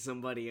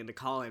somebody into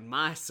calling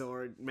my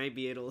sword,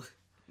 maybe it'll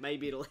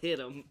hit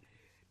them.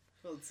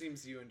 Well, it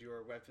seems you and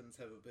your weapons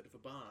have a bit of a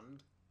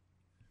bond.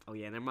 Oh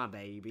yeah, they're my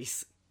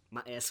babies.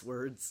 My S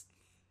words.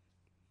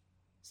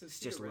 So It's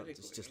just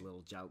a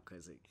little joke,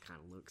 because it kind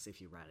of looks,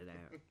 if you write it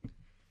out.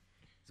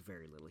 It's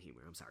very little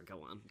humor. I'm sorry,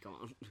 go on.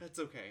 That's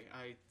okay.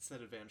 I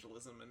said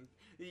evangelism, and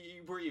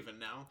we're even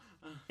now.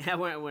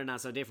 We're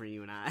not so different,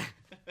 you and I.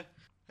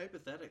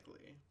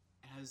 Hypothetically,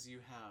 as you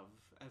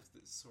have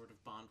this sort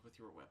of bond with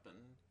your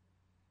weapon,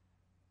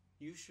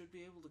 you should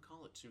be able to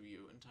call it to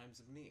you in times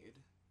of need.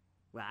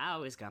 Well, I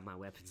always got my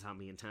weapons on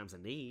me in times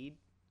of need.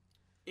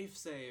 If,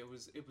 say, it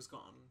was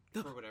gone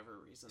for whatever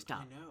reason.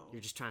 Stop. I know.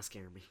 You're just trying to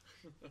scare me.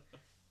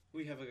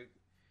 We have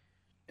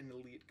an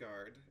elite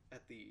guard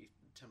at the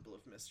Temple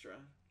of Mystra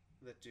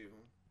that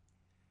do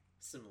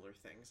similar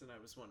things, and I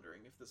was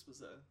wondering if this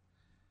was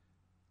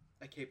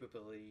a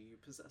capability you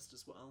possessed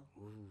as well.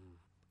 Ooh.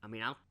 I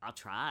mean, I'll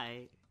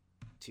try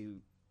to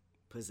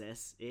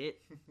possess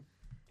it.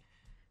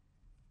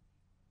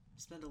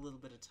 Spend a little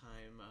bit of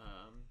time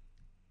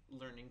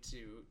learning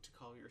to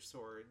call your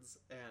swords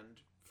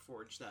and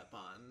forge that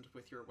bond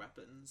with your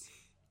weapons.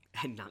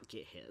 And not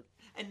get hit.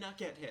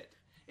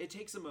 It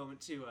takes a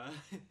moment to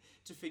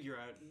to figure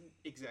out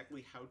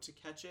exactly how to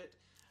catch it,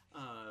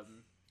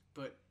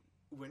 but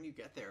when you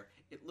get there,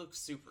 it looks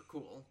super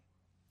cool.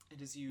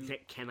 And as you...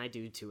 Can I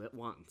do two at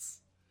once?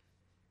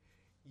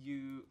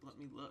 Let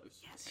me look,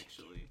 yes,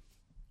 actually.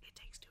 It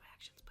takes 2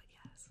 actions, but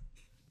yes.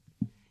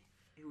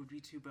 It would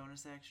be 2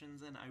 bonus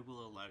actions, and I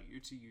will allow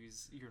you to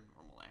use your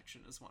normal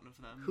action as one of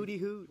them. Hooty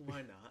hoot.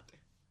 Why not?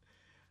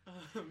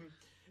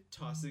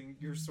 Tossing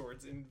your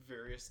swords in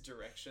various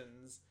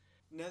directions.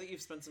 Now that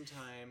you've spent some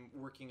time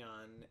working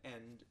on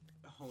and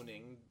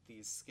honing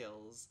these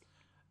skills,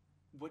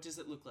 what does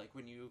it look like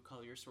when you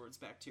call your swords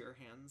back to your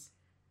hands?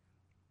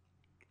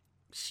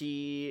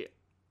 She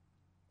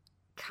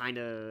kind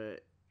of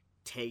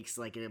takes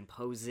like an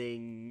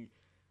imposing...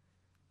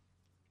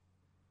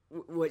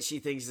 what she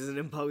thinks is an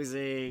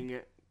imposing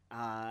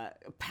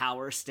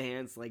power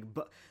stance, like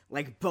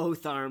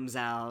both arms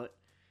out,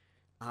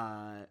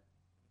 and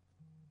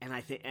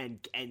I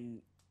think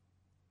and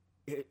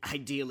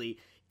ideally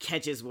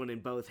catches one in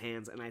both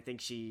hands, and I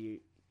think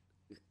she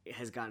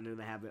has gotten into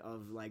the habit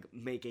of like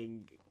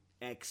making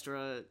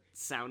extra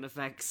sound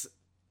effects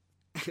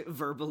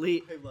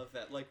verbally. I love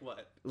that. Like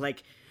what?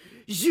 Like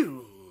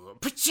you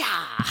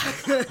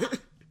pacha.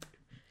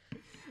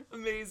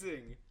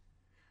 Amazing.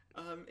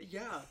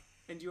 Yeah,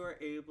 and you are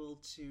able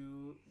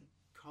to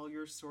call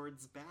your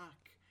swords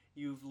back.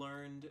 You've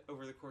learned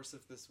over the course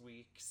of this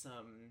week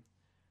some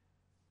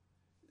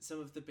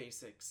of the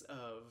basics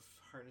of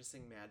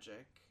harnessing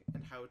magic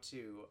and how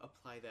to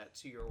apply that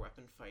to your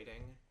weapon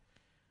fighting,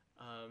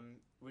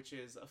 which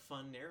is a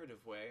fun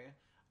narrative way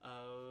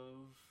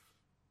of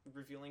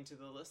revealing to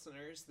the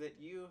listeners that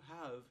you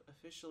have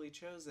officially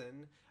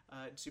chosen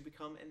to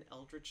become an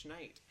Eldritch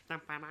Knight,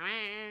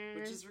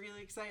 which is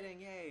really exciting.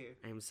 Yay!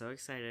 I am so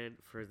excited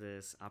for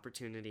this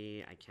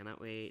opportunity. I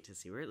cannot wait to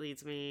see where it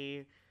leads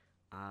me.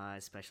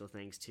 Special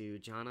thanks to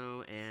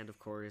Jono and, of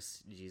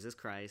course, Jesus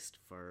Christ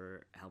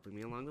for helping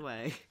me along the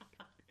way.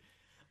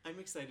 I'm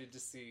excited to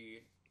see.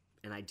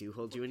 And I do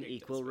hold you in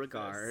equal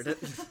regard. You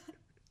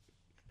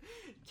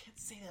can't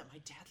say that. My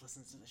dad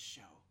listens to this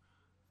show.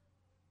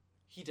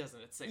 He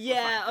doesn't. It's safe.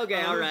 Yeah,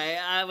 okay, alright.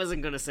 I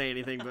wasn't going to say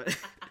anything, but...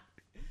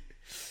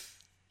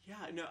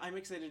 Yeah, no, I'm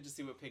excited to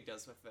see what Pig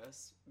does with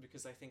this,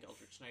 because I think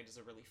Eldritch Knight is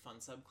a really fun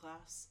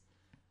subclass,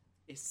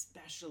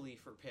 especially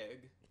for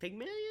Pig.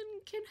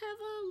 Pygmalion can have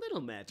a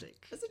little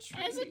magic. As a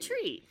treat. As a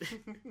treat.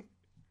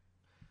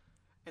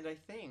 And I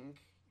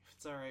think, if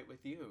it's alright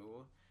with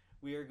you,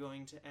 we are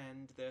going to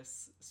end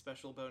this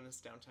special bonus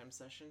downtime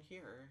session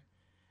here.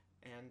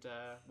 And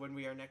when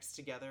we are next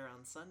together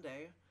on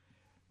Sunday,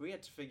 we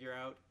had to figure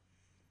out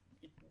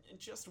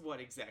just what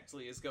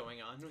exactly is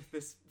going on with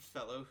this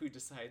fellow who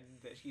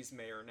decided that he's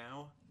mayor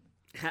now.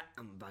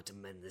 I'm about to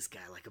mend this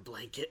guy like a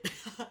blanket.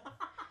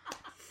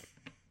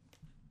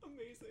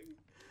 Amazing.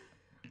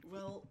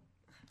 Well,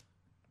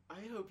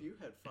 I hope you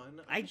had fun.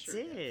 I sure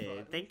did.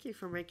 Fun. Thank you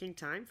for making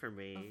time for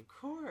me. Of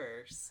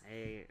course.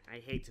 I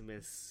hate to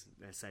miss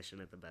a session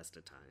at the best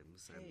of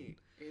times. Hey,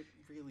 it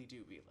really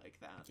do be like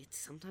that. It's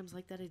sometimes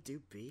like that it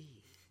do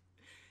be.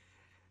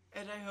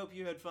 And I hope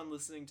you had fun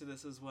listening to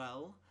this as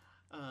well.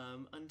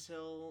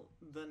 Until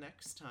the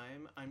next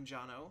time, I'm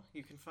Jono.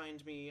 You can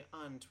find me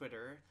on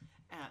Twitter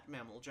at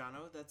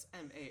MammelJono. That's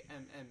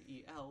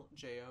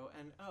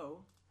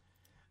MAMMELJONO.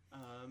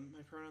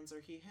 My pronouns are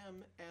he,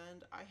 him,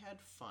 and I had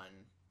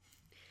fun.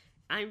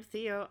 I'm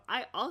Theo.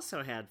 I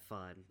also had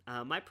fun.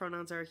 My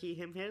pronouns are he,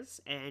 him,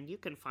 his, and you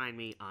can find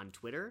me on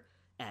Twitter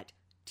at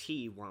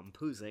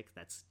TWampuzik.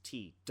 That's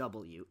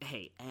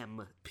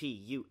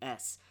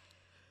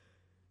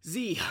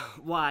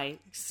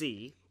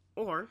TWAMPUSZYC,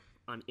 or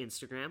on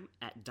Instagram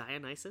at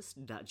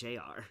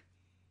Dionysus.jr.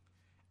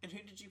 And who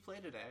did you play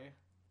today?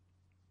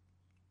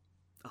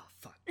 Oh,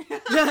 fuck.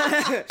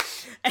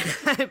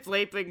 I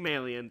play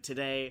Pygmalion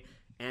today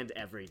and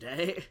every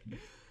day.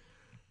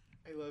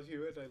 I love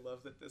you, and I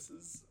love that this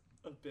is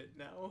a bit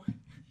now.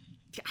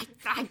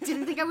 I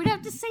didn't think I would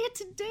have to say it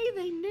today.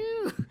 They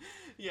knew.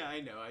 Yeah, I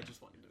know. I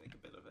just wanted to make a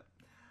bit of it.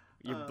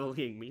 You're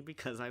bullying me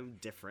because I'm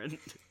different.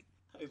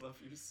 I love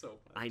you so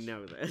much. I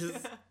know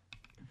this.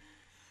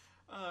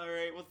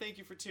 Alright, well, thank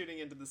you for tuning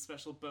into this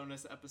special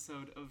bonus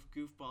episode of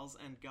Goofballs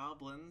and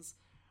Goblins.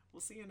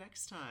 We'll see you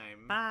next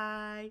time.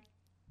 Bye!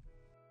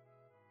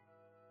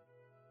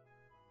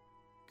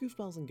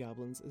 Goofballs and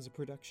Goblins is a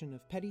production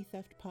of Petty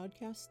Theft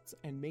Podcasts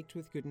and Maked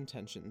with Good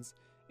Intentions.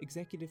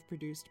 Executive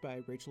produced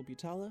by Rachel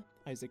Butala,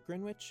 Isaac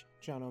Greenwich,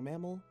 Jono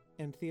Mammel,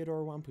 and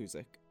Theodore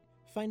Wampuzik.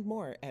 Find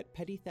more at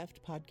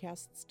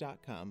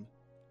pettytheftpodcasts.com.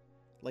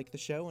 Like the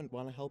show and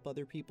want to help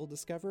other people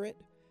discover it?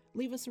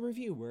 Leave us a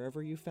review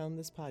wherever you found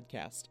this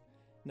podcast.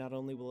 Not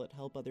only will it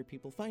help other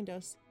people find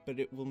us, but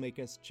it will make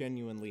us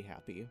genuinely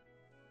happy.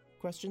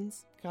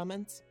 Questions?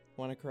 Comments?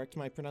 Want to correct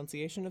my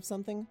pronunciation of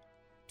something?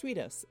 Tweet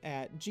us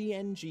at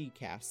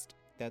GNGcast.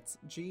 That's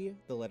G,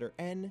 the letter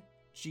N,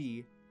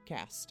 G,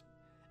 cast.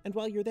 And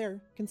while you're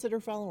there, consider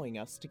following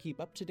us to keep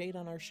up to date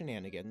on our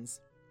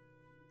shenanigans.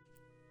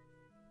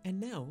 And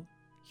now,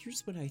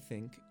 here's what I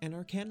think an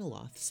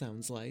Arcanoloth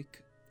sounds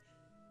like.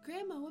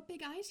 Grandma, what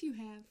big eyes you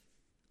have.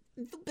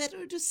 The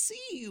better to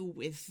see you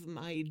with,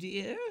 my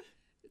dear.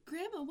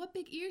 Grandma, what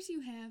big ears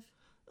you have.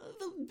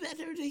 The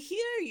better to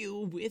hear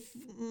you with,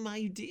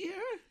 my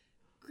dear.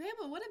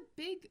 Grandma, what a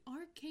big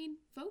arcane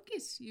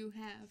focus you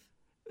have.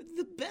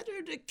 The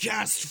better to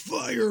cast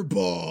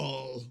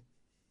Fireball.